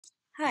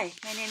Hi,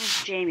 my name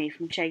is Jamie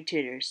from Chegg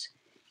Tutors.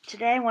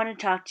 Today I want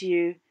to talk to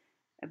you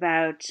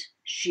about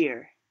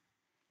shear,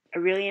 a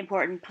really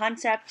important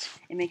concept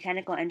in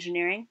mechanical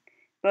engineering,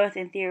 both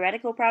in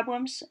theoretical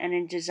problems and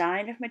in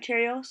design of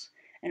materials,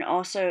 and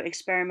also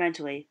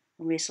experimentally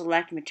when we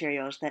select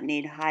materials that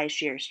need high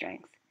shear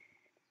strength.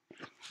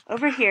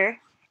 Over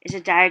here is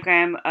a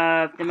diagram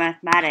of the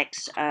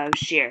mathematics of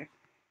shear.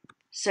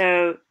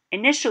 So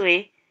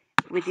initially,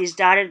 with these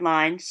dotted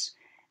lines,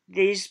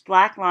 these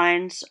black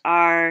lines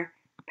are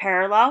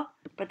parallel,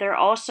 but they're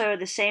also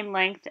the same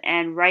length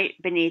and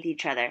right beneath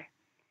each other.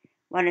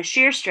 When a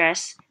shear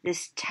stress,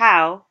 this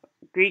tau,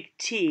 Greek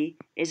t,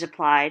 is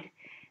applied,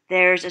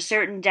 there's a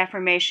certain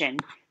deformation.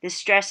 This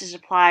stress is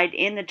applied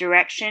in the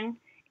direction,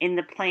 in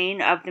the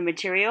plane of the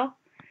material,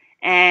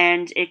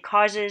 and it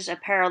causes a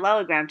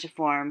parallelogram to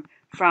form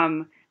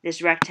from this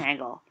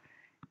rectangle.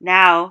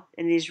 Now,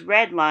 in these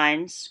red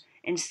lines,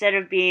 instead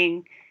of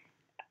being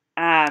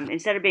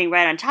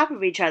right on top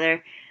of each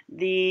other,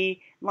 the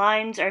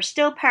lines are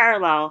still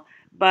parallel,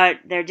 but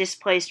they're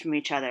displaced from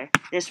each other.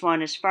 This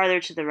one is farther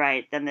to the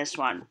right than this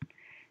one.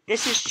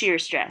 This is shear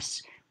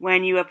stress.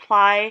 When you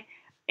apply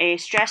a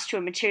stress to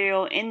a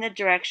material in the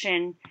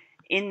direction,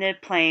 in the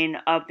plane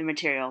of the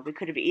material. We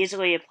could have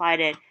easily applied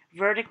it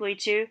vertically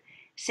too.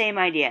 Same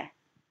idea.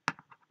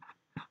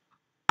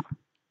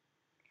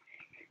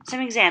 Some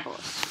examples.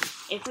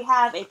 If we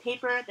have a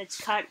paper that's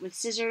cut with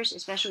scissors,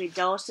 especially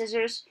dull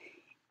scissors,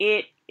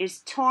 it is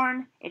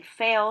torn, it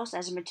fails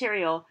as a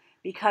material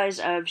because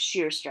of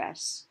shear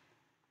stress.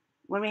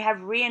 When we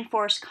have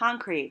reinforced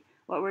concrete,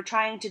 what we're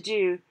trying to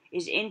do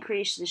is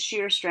increase the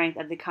shear strength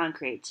of the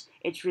concrete,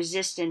 its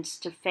resistance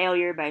to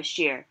failure by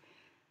shear.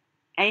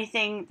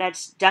 Anything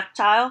that's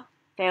ductile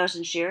fails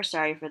in shear,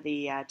 sorry for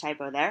the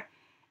typo there.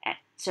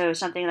 So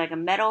something like a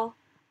metal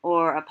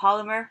or a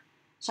polymer,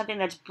 something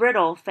that's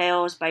brittle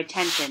fails by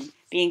tension,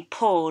 being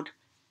pulled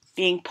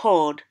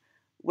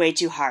way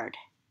too hard.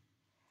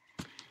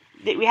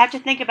 We have to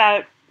think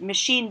about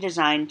machine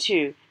design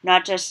too,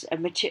 not just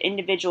an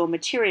individual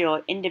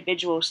material,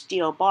 individual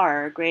steel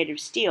bar or grade of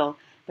steel,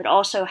 but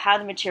also how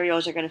the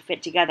materials are going to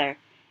fit together.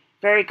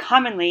 Very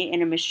commonly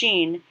in a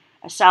machine,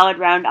 a solid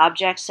round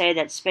object, say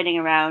that's spinning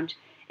around,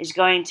 is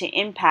going to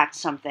impact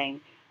something,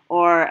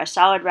 or a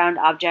solid round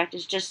object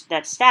is just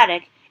that's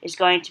static is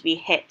going to be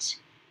hit.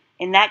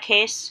 In that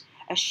case,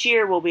 a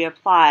shear will be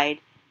applied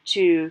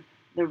to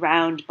the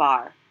round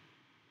bar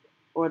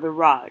or the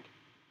rod.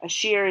 A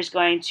shear is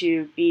going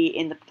to be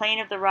in the plane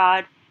of the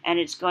rod, and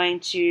it's going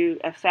to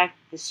affect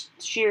the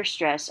shear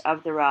stress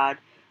of the rod,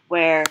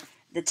 where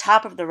the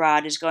top of the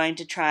rod is going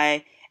to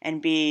try and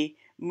be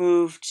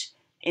moved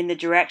in the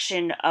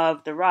direction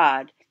of the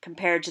rod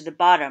compared to the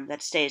bottom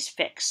that stays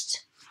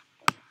fixed.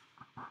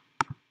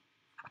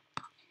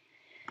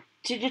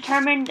 To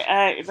determine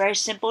a very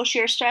simple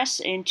shear stress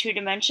in 2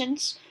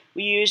 dimensions,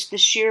 we use the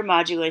shear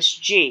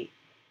modulus G.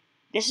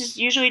 This is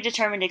usually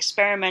determined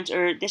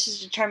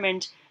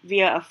determined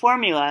via a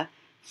formula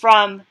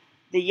from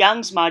the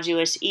Young's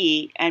modulus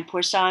E and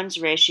Poisson's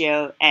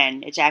ratio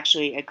N. It's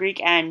actually a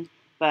Greek N,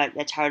 but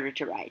that's harder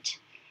to write.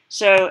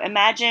 So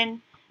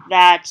imagine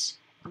that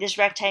this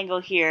rectangle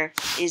here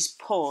is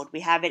pulled. We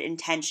have it in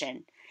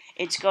tension.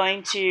 It's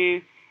going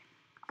to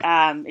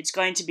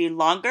be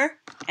longer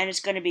and it's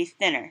going to be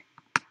thinner.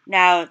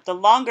 Now, the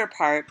longer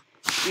part,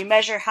 we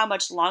measure how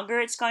much longer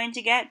it's going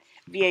to get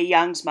via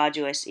Young's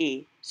modulus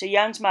E. So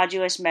Young's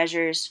modulus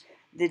measures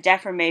the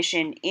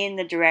deformation in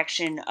the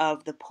direction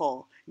of the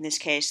pull, in this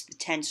case, the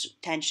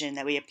tension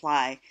that we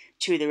apply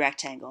to the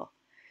rectangle.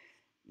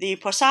 The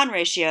Poisson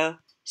ratio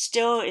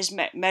still is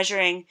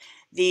measuring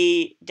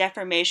the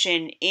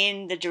deformation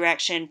in the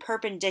direction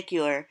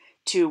perpendicular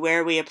to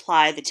where we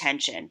apply the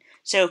tension.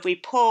 So if we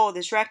pull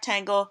this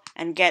rectangle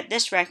and get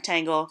this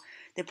rectangle,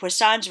 the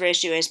Poisson's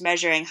ratio is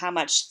measuring how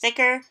much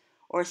thicker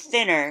or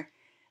thinner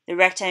the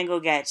rectangle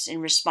gets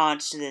in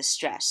response to this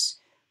stress.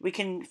 We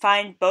can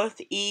find both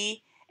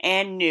E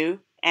and nu,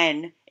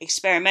 N,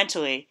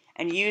 experimentally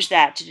and use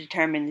that to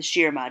determine the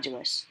shear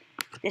modulus.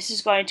 This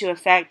is going to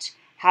affect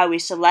how we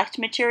select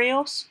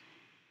materials.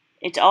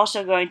 It's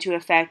also going to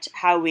affect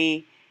how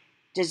we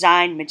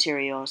design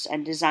materials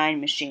and design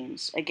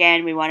machines.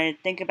 Again, we want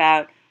to think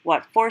about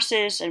what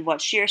forces and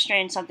what shear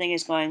strain something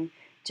is going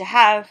to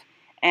have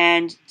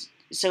and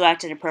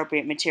select an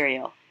appropriate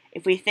material.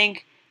 If we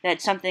think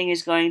that something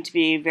is going to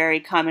be very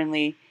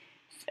commonly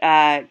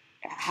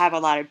have a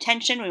lot of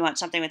tension, we want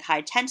something with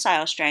high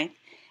tensile strength.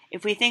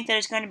 If we think that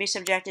it's going to be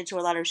subjected to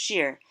a lot of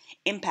shear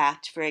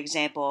impact, for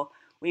example,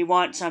 we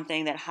want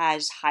something that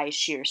has high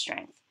shear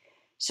strength.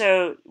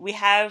 So we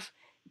have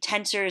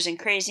tensors and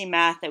crazy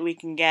math that we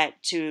can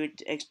get to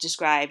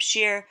describe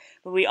shear,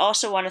 but we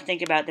also want to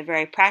think about the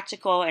very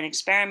practical and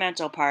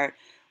experimental part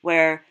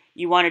where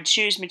you want to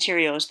choose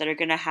materials that are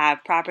going to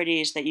have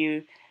properties that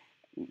you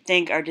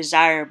think are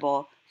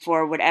desirable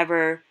for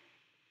whatever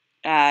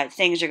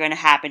things are going to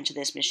happen to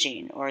this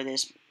machine or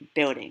this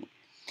building.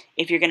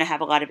 If you're going to have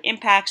a lot of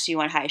impacts, you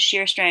want high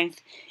shear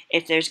strength.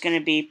 If there's going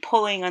to be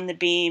pulling on the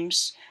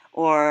beams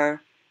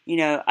or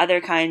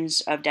other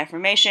kinds of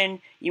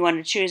deformation, you want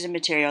to choose a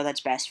material that's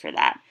best for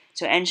that.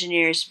 So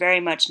engineers very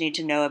much need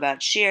to know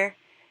about shear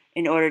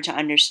in order to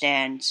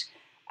understand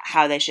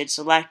how they should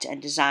select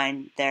and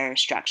design their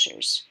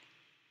structures.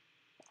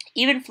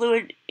 Even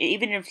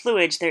in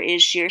fluids, there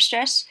is shear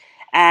stress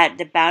at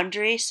the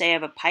boundary, say,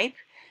 of a pipe,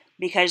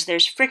 because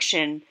there's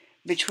friction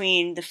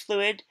between the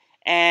fluid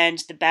and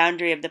the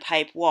boundary of the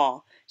pipe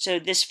wall. So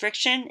this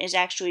friction is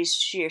actually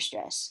shear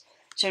stress.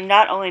 So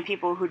not only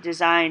people who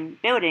design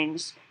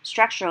buildings,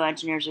 structural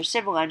engineers or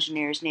civil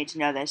engineers need to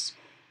know this.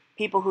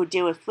 People who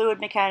deal with fluid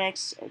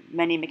mechanics,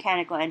 many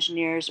mechanical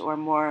engineers, or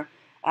more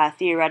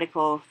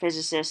theoretical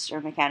physicists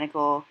or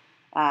mechanical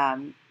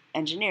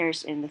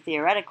engineers in the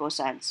theoretical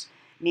sense,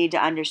 need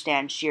to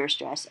understand shear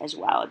stress as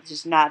well. This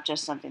is not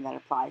just something that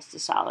applies to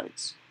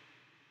solids.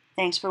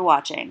 Thanks for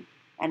watching,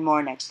 and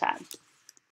more next time.